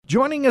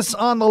Joining us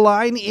on the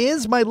line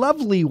is my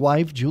lovely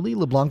wife, Julie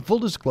LeBlanc. Full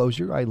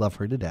disclosure, I love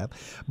her to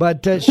death.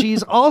 But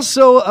she's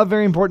also a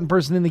very important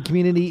person in the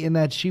community in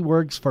that she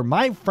works for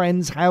My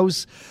Friend's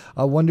House,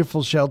 a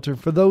wonderful shelter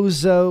for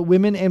those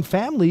women and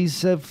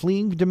families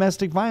fleeing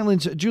domestic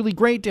violence. Julie,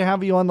 great to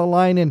have you on the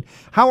line. And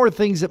how are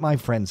things at My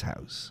Friend's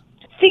House?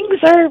 Things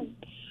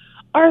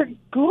are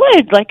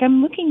good. Like,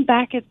 I'm looking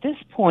back at this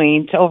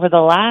point over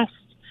the last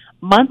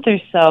month or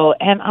so,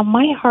 and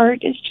my heart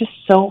is just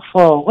so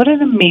full. What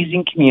an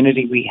amazing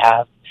community we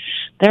have.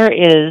 There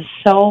is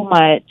so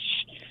much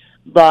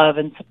love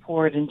and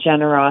support and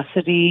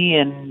generosity,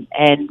 and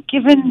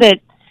given that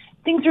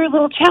things are a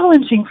little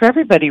challenging for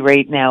everybody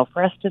right now,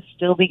 for us to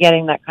still be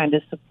getting that kind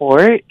of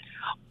support,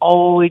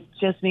 it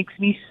just makes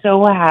me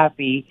so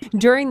happy.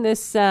 During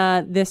this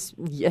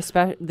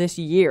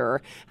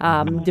year,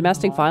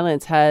 domestic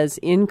violence has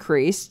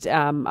increased.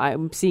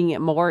 I'm seeing it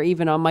more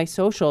even on my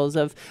socials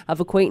of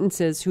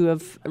acquaintances who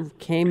have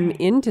came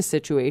into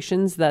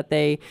situations that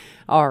they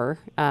are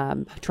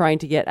trying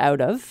to get out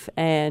of,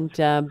 and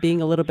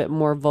being a little bit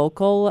more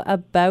vocal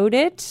about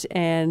it.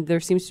 And there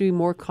seems to be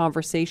more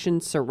conversation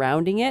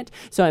surrounding it.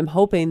 So I'm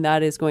hoping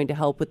that is going to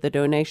help with the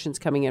donations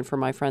coming in for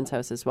My Friend's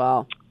House as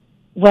well.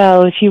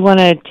 Well, if you want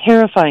a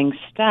terrifying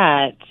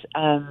stat,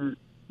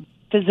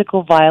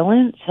 physical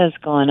violence has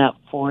gone up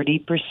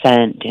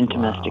 40% in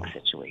domestic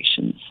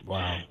situations.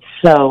 Wow.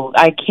 So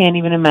I can't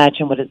even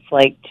imagine what it's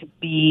like to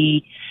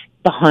be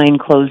behind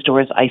closed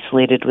doors,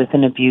 isolated with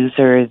an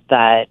abuser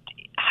that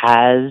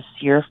has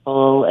your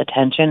full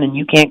attention and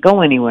you can't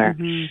go anywhere.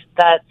 Mm-hmm.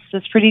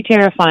 That's pretty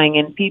terrifying,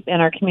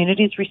 and our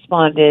community's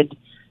responded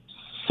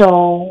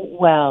so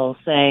well,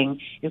 saying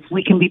if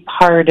we can be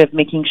part of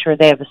making sure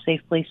they have a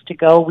safe place to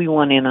go, we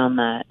want in on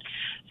that.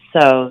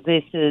 So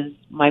this is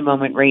my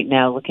moment right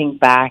now, looking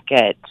back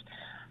at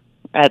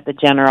the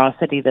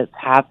generosity that's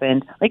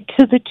happened, like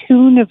to the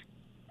tune of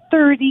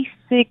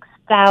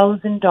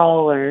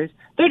 $36,000,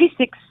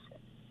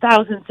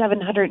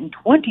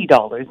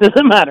 $36,720, as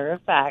a matter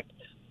of fact,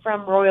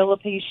 from Royal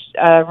LePage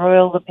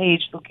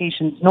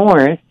Locations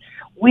North,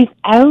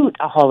 without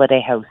a holiday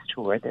house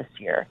tour this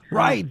year.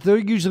 Right. They're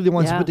usually the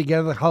ones who put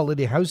together the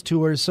holiday house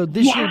tours. So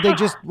this year they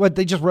just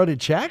wrote a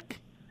check?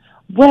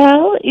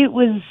 Well, it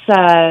was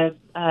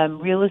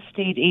real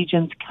estate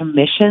agents'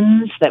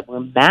 commissions that were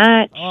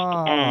matched.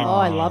 And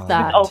I love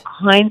that. All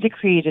kinds of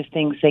creative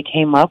things they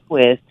came up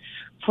with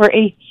for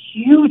a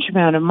huge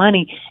amount of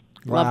money.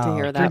 Wow. Love to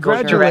hear that.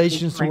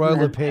 Congratulations to Royal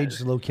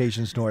LePage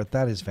Locations North.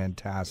 That is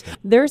fantastic.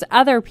 There's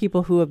other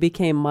people who have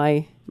became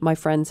my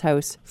friend's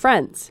house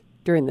friends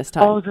during this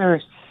time. Oh, there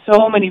are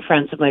so many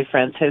friends of My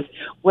Friend's House,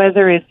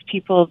 whether it's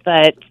people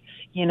that,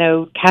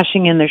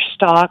 cashing in their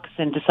stocks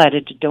and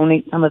decided to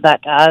donate some of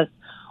that to us,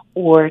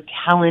 or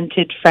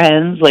talented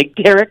friends like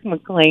Derek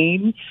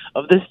McLean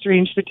of the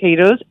Strange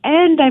Potatoes,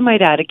 and I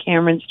might add a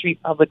Cameron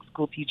Street public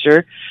school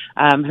teacher,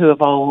 who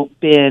have all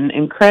been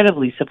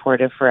incredibly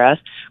supportive for us.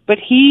 But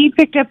he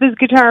picked up his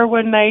guitar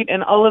one night,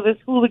 and all of his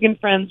hooligan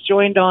friends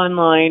joined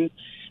online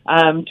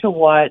to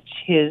watch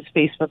his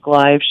Facebook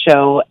Live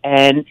show,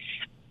 and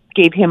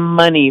gave him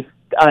money,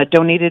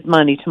 donated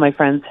money to My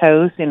Friend's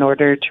House in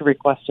order to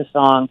request a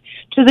song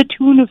to the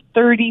tune of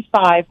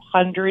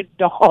 $3,500.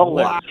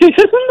 Wow. Isn't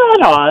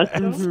that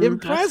awesome? That's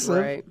impressive.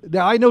 Right.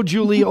 Now, I know,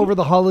 Julie, over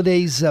the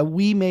holidays,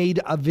 we made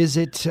a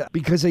visit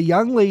because a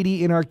young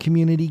lady in our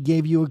community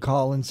gave you a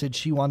call and said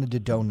she wanted to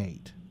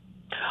donate.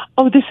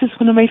 Oh, this is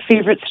one of my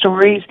favorite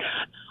stories.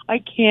 I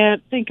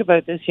can't think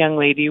about this young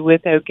lady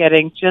without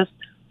getting just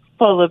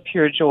full of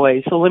pure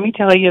joy. So let me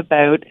tell you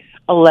about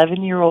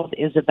 11-year-old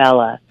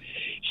Isabella.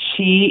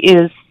 She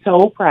is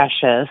so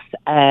precious,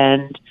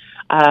 and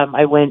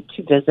I went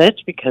to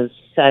visit because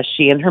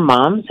she and her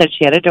mom said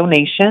she had a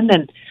donation,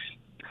 and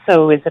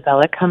so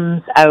Isabella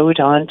comes out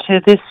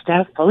onto this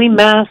step, fully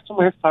masked, and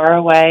we're far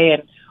away,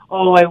 and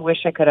I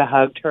wish I could have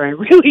hugged her. I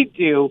really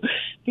do,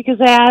 because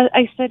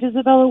I said,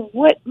 Isabella,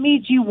 what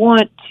made you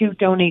want to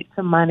donate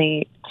some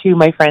money to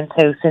My Friend's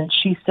House? And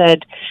she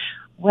said,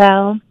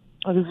 well,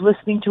 I was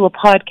listening to a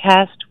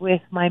podcast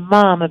with my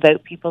mom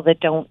about people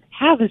that don't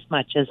have as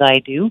much as I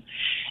do.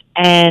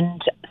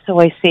 And so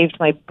I saved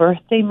my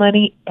birthday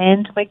money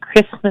and my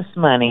Christmas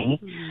money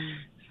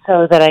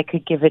so that I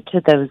could give it to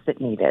those that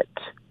need it.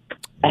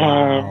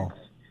 Wow.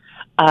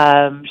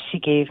 And she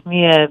gave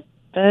me a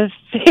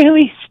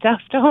fairly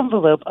stuffed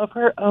envelope of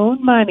her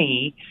own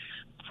money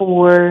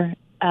for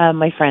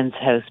My Friend's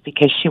House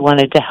because she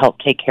wanted to help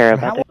take care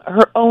of it.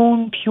 Her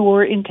own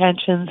pure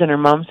intentions, and her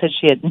mom said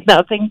she had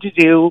nothing to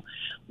do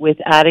with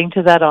adding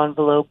to that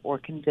envelope or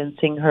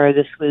convincing her.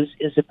 This was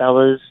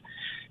Isabella's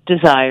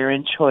desire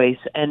and choice,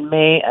 and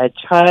may a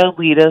child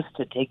lead us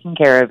to taking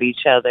care of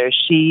each other.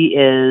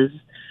 She's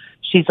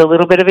a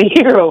little bit of a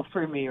hero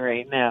for me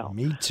right now.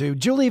 Me too.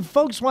 Julie, if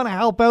folks want to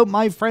help out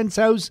My Friend's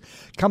House,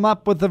 come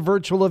up with a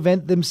virtual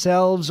event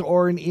themselves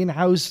or an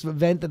in-house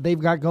event that they've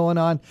got going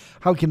on,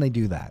 how can they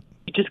do that?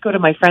 You just go to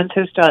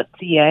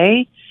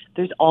myfriendshouse.ca.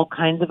 There's all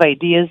kinds of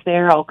ideas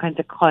there, all kinds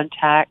of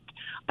contact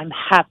I'm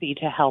happy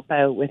to help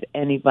out with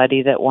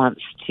anybody that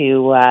wants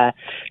to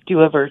do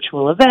a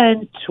virtual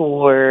event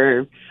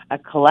or a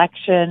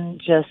collection.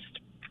 Just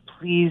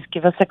please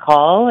give us a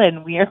call,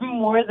 and we are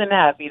more than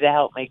happy to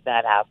help make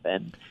that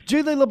happen.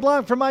 Julie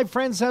LeBlanc from My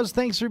Friend's House,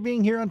 thanks for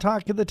being here on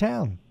Talk of the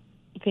Town.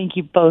 Thank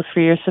you both for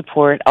your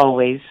support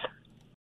always.